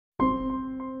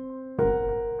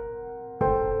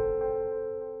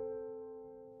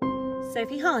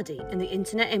Sophie Hardy and the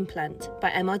Internet Implant by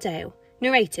Emma Dale.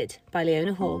 Narrated by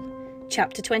Leona Hall.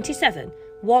 Chapter 27.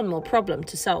 One more problem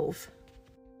to solve.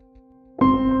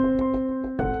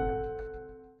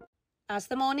 As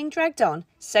the morning dragged on,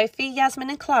 Sophie, Yasmin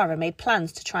and Clara made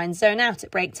plans to try and zone out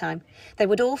at break time. They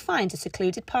would all find a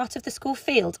secluded part of the school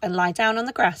field and lie down on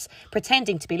the grass,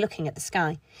 pretending to be looking at the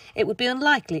sky. It would be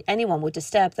unlikely anyone would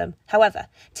disturb them. However,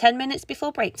 10 minutes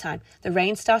before break time, the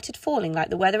rain started falling like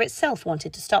the weather itself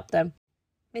wanted to stop them.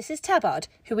 Mrs. Tabard,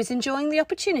 who was enjoying the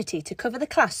opportunity to cover the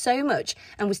class so much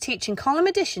and was teaching column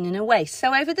addition in a way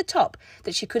so over the top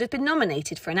that she could have been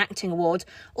nominated for an acting award,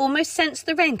 almost sensed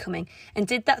the rain coming and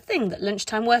did that thing that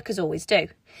lunchtime workers always do.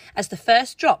 As the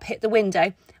first drop hit the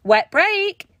window, "Wet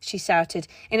break!" she shouted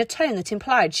in a tone that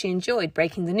implied she enjoyed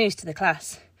breaking the news to the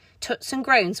class. Tuts and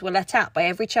groans were let out by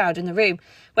every child in the room,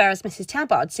 whereas Mrs.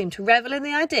 Tabard seemed to revel in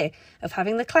the idea of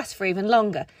having the class for even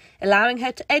longer, allowing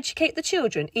her to educate the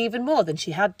children even more than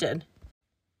she had done.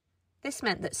 This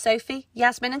meant that Sophie,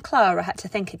 Yasmin and Clara had to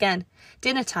think again.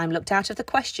 Dinner time looked out of the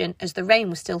question as the rain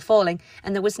was still falling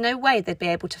and there was no way they'd be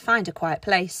able to find a quiet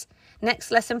place. Next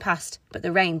lesson passed, but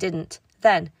the rain didn't.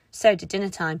 Then, so did dinner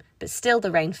time, but still the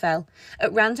rain fell.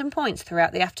 At random points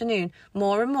throughout the afternoon,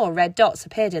 more and more red dots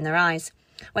appeared in their eyes.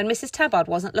 When Mrs. Tabard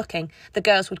wasn't looking, the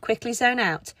girls would quickly zone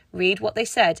out, read what they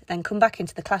said, then come back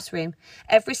into the classroom.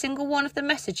 Every single one of the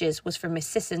messages was from Miss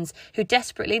Sissons, who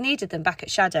desperately needed them back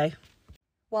at Shadow.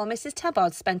 While Mrs.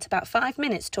 Tabard spent about 5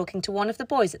 minutes talking to one of the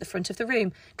boys at the front of the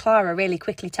room, Clara really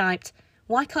quickly typed,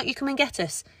 "Why can't you come and get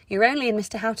us? You're only in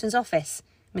Mr. Houghton's office."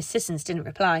 Miss Sissons didn't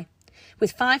reply.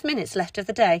 With 5 minutes left of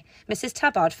the day, Mrs.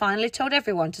 Tabard finally told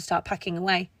everyone to start packing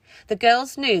away. The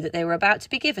girls knew that they were about to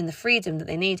be given the freedom that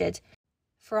they needed.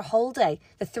 For a whole day,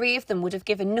 the three of them would have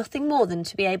given nothing more than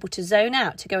to be able to zone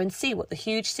out to go and see what the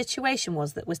huge situation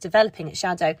was that was developing at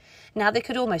Shadow. Now they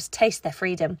could almost taste their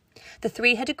freedom. The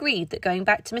three had agreed that going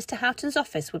back to Mr. Houghton's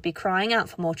office would be crying out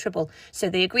for more trouble, so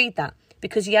they agreed that,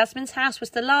 because Yasmin's house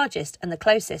was the largest and the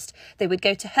closest, they would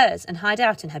go to hers and hide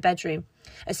out in her bedroom.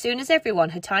 As soon as everyone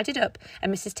had tidied up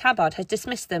and Mrs. Tabard had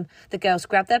dismissed them, the girls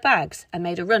grabbed their bags and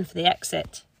made a run for the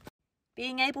exit.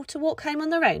 Being able to walk home on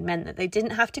their own meant that they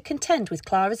didn't have to contend with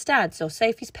Clara's dad's or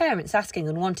Sophie's parents asking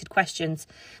unwanted questions.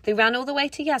 They ran all the way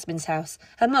to Yasmin's house.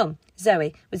 Her mum,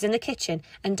 Zoe, was in the kitchen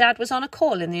and Dad was on a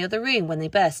call in the other room when they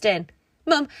burst in.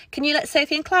 "Mum, can you let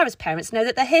Sophie and Clara's parents know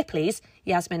that they're here, please?"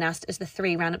 Yasmin asked as the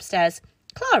three ran upstairs.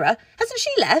 "Clara? Hasn't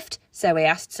she left?" Zoe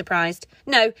asked, surprised.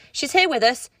 "No, she's here with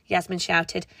us," Yasmin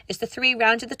shouted as the three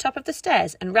rounded the top of the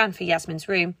stairs and ran for Yasmin's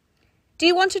room. "Do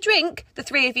you want a drink, the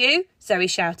three of you?" Zoe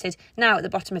shouted, now at the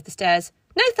bottom of the stairs.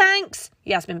 "No thanks,"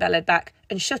 Yasmin bellowed back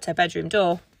and shut her bedroom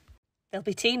door. "They'll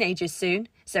be teenagers soon,"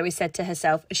 Zoe said to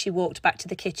herself as she walked back to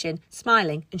the kitchen,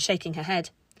 smiling and shaking her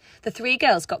head. The three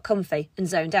girls got comfy and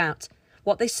zoned out.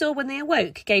 What they saw when they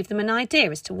awoke gave them an idea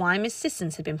as to why Miss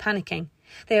Sissons had been panicking.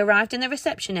 They arrived in the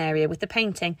reception area with the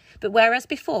painting, but whereas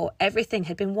before everything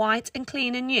had been white and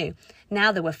clean and new,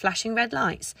 now there were flashing red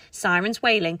lights, sirens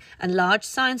wailing, and large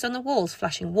signs on the walls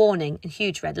flashing warning in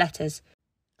huge red letters.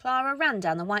 Clara ran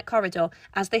down the white corridor,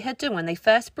 as they had done when they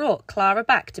first brought Clara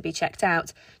back to be checked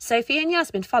out. Sophie and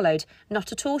Yasmin followed,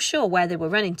 not at all sure where they were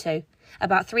running to.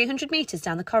 About 300 metres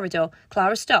down the corridor,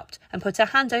 Clara stopped and put her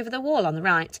hand over the wall on the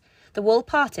right. The wall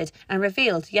parted and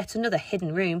revealed yet another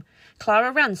hidden room. Clara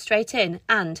ran straight in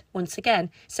and, once again,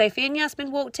 Sophie and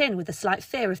Yasmin walked in with a slight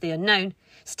fear of the unknown.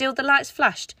 Still the lights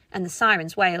flashed and the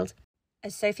sirens wailed.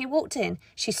 As Sophie walked in,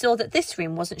 she saw that this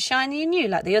room wasn't shiny and new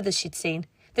like the others she'd seen.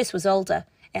 This was older.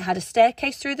 It had a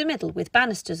staircase through the middle with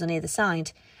banisters on either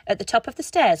side. At the top of the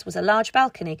stairs was a large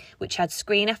balcony which had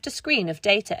screen after screen of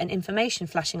data and information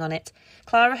flashing on it.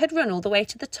 Clara had run all the way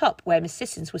to the top where Miss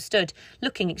Sissons was stood,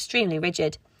 looking extremely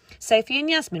rigid. Sophie and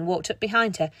Yasmin walked up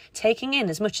behind her, taking in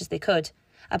as much as they could.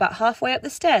 About halfway up the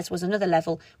stairs was another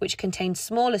level, which contained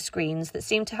smaller screens that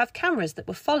seemed to have cameras that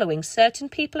were following certain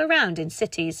people around in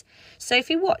cities.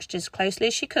 Sophie watched as closely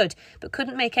as she could, but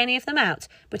couldn't make any of them out,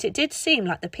 but it did seem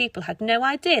like the people had no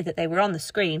idea that they were on the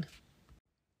screen.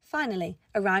 Finally,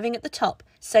 arriving at the top,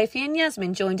 Sophie and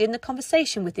Yasmin joined in the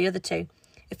conversation with the other two.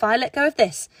 "If I let go of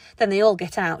this, then they all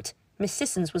get out." Miss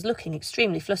Sissons was looking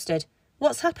extremely flustered.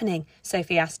 "What's happening?"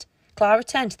 Sophie asked. Clara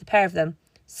turned to the pair of them.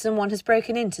 "Someone has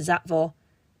broken into Zatvor."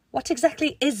 "What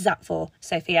exactly is Zatvor?"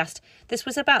 Sophie asked. This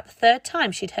was about the third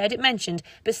time she'd heard it mentioned,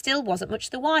 but still wasn't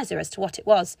much the wiser as to what it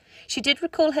was. She did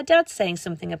recall her dad saying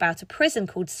something about a prison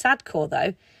called Sadkor,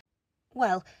 though.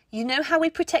 "Well, you know how we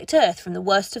protect Earth from the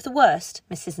worst of the worst,"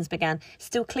 Miss Sissons began,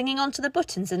 still clinging on to the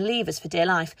buttons and levers for dear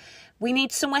life. "We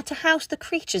need somewhere to house the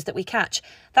creatures that we catch.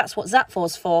 That's what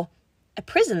Zatvor's for." A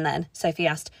prison, then? Sophie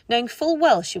asked, knowing full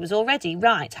well she was already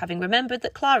right, having remembered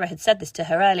that Clara had said this to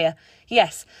her earlier.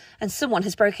 Yes, and someone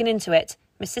has broken into it,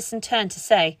 Miss Sisson turned to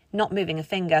say, not moving a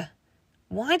finger.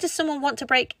 Why does someone want to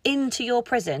break into your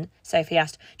prison? Sophie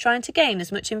asked, trying to gain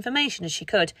as much information as she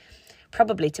could.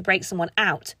 Probably to break someone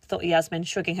out, thought Yasmin,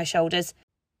 shrugging her shoulders.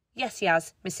 Yes,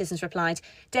 Yas, Miss Sissons replied.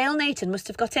 Dale Nathan must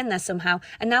have got in there somehow,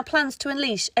 and now plans to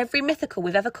unleash every mythical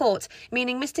we've ever caught,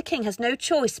 meaning Mr. King has no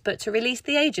choice but to release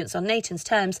the agents on Nathan's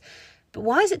terms. But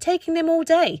why is it taking them all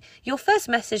day? Your first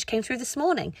message came through this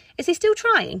morning. Is he still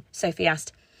trying? Sophie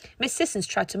asked. Miss Sissons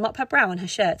tried to mop her brow on her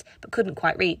shirt, but couldn't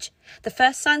quite reach. The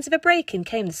first signs of a break-in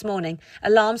came this morning.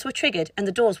 Alarms were triggered and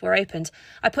the doors were opened.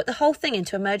 I put the whole thing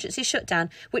into emergency shutdown,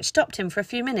 which stopped him for a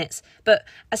few minutes. But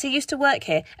as he used to work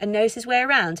here and knows his way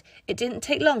around, it didn't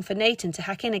take long for Nathan to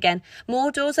hack in again.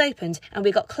 More doors opened and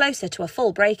we got closer to a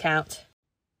full breakout.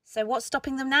 So what's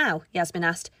stopping them now? Yasmin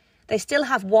asked. They still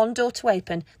have one door to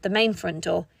open, the main front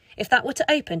door. If that were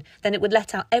to open, then it would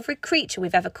let out every creature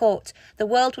we've ever caught. The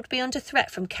world would be under threat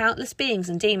from countless beings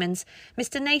and demons.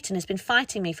 Mr. Nathan has been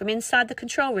fighting me from inside the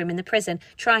control room in the prison,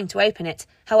 trying to open it.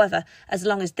 However, as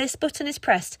long as this button is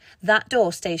pressed, that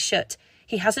door stays shut.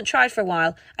 He hasn't tried for a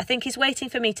while. I think he's waiting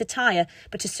for me to tire,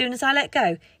 but as soon as I let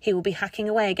go, he will be hacking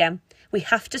away again. We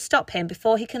have to stop him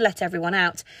before he can let everyone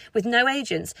out. With no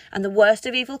agents and the worst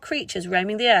of evil creatures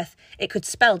roaming the earth, it could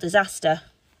spell disaster.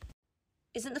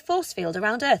 Isn't the force field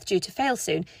around Earth due to fail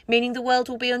soon, meaning the world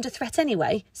will be under threat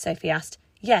anyway? Sophie asked.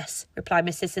 Yes, replied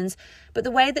Miss Sissons, but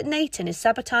the way that Nathan is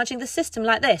sabotaging the system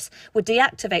like this would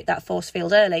deactivate that force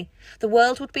field early. The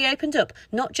world would be opened up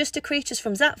not just to creatures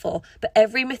from Zatfor, but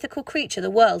every mythical creature the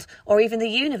world, or even the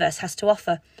universe, has to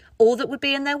offer. All that would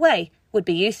be in their way would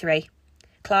be you three.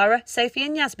 Clara, Sophie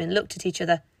and Yasmin looked at each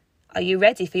other. Are you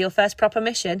ready for your first proper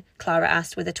mission? Clara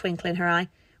asked with a twinkle in her eye.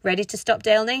 Ready to stop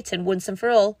Dale Nathan once and for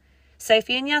all?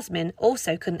 Sophie and Yasmin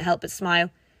also couldn't help but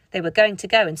smile. They were going to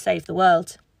go and save the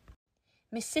world.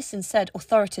 Miss Sisson said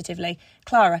authoritatively,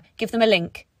 Clara, give them a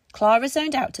link. Clara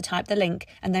zoned out to type the link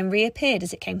and then reappeared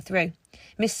as it came through.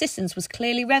 Miss Sissons was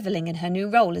clearly revelling in her new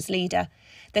role as leader.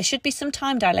 There should be some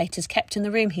time dilators kept in the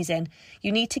room he's in.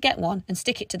 You need to get one and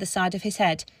stick it to the side of his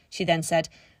head, she then said.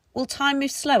 Will time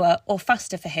move slower or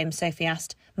faster for him? Sophie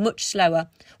asked. Much slower.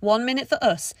 1 minute for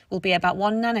us will be about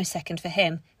 1 nanosecond for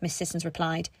him, Miss Sissons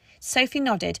replied. Sophie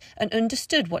nodded and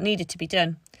understood what needed to be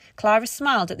done. Clara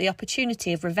smiled at the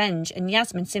opportunity of revenge and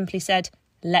Yasmin simply said,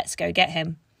 let's go get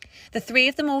him. The three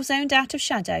of them all zoned out of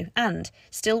shadow and,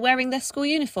 still wearing their school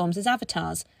uniforms as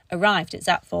avatars, arrived at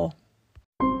Zatfor.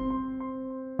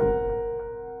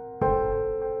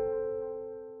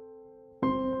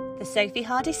 The Sophie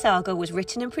Hardy saga was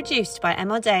written and produced by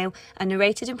Emma Dale and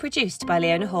narrated and produced by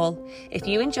Leona Hall. If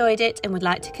you enjoyed it and would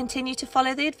like to continue to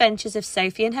follow the adventures of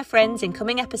Sophie and her friends in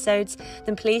coming episodes,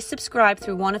 then please subscribe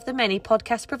through one of the many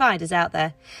podcast providers out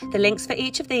there. The links for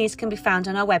each of these can be found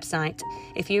on our website.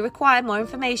 If you require more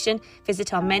information,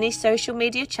 visit our many social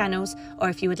media channels, or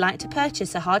if you would like to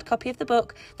purchase a hard copy of the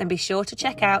book, then be sure to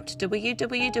check out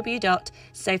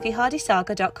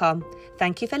www.sophiehardysaga.com.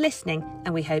 Thank you for listening,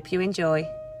 and we hope you enjoy.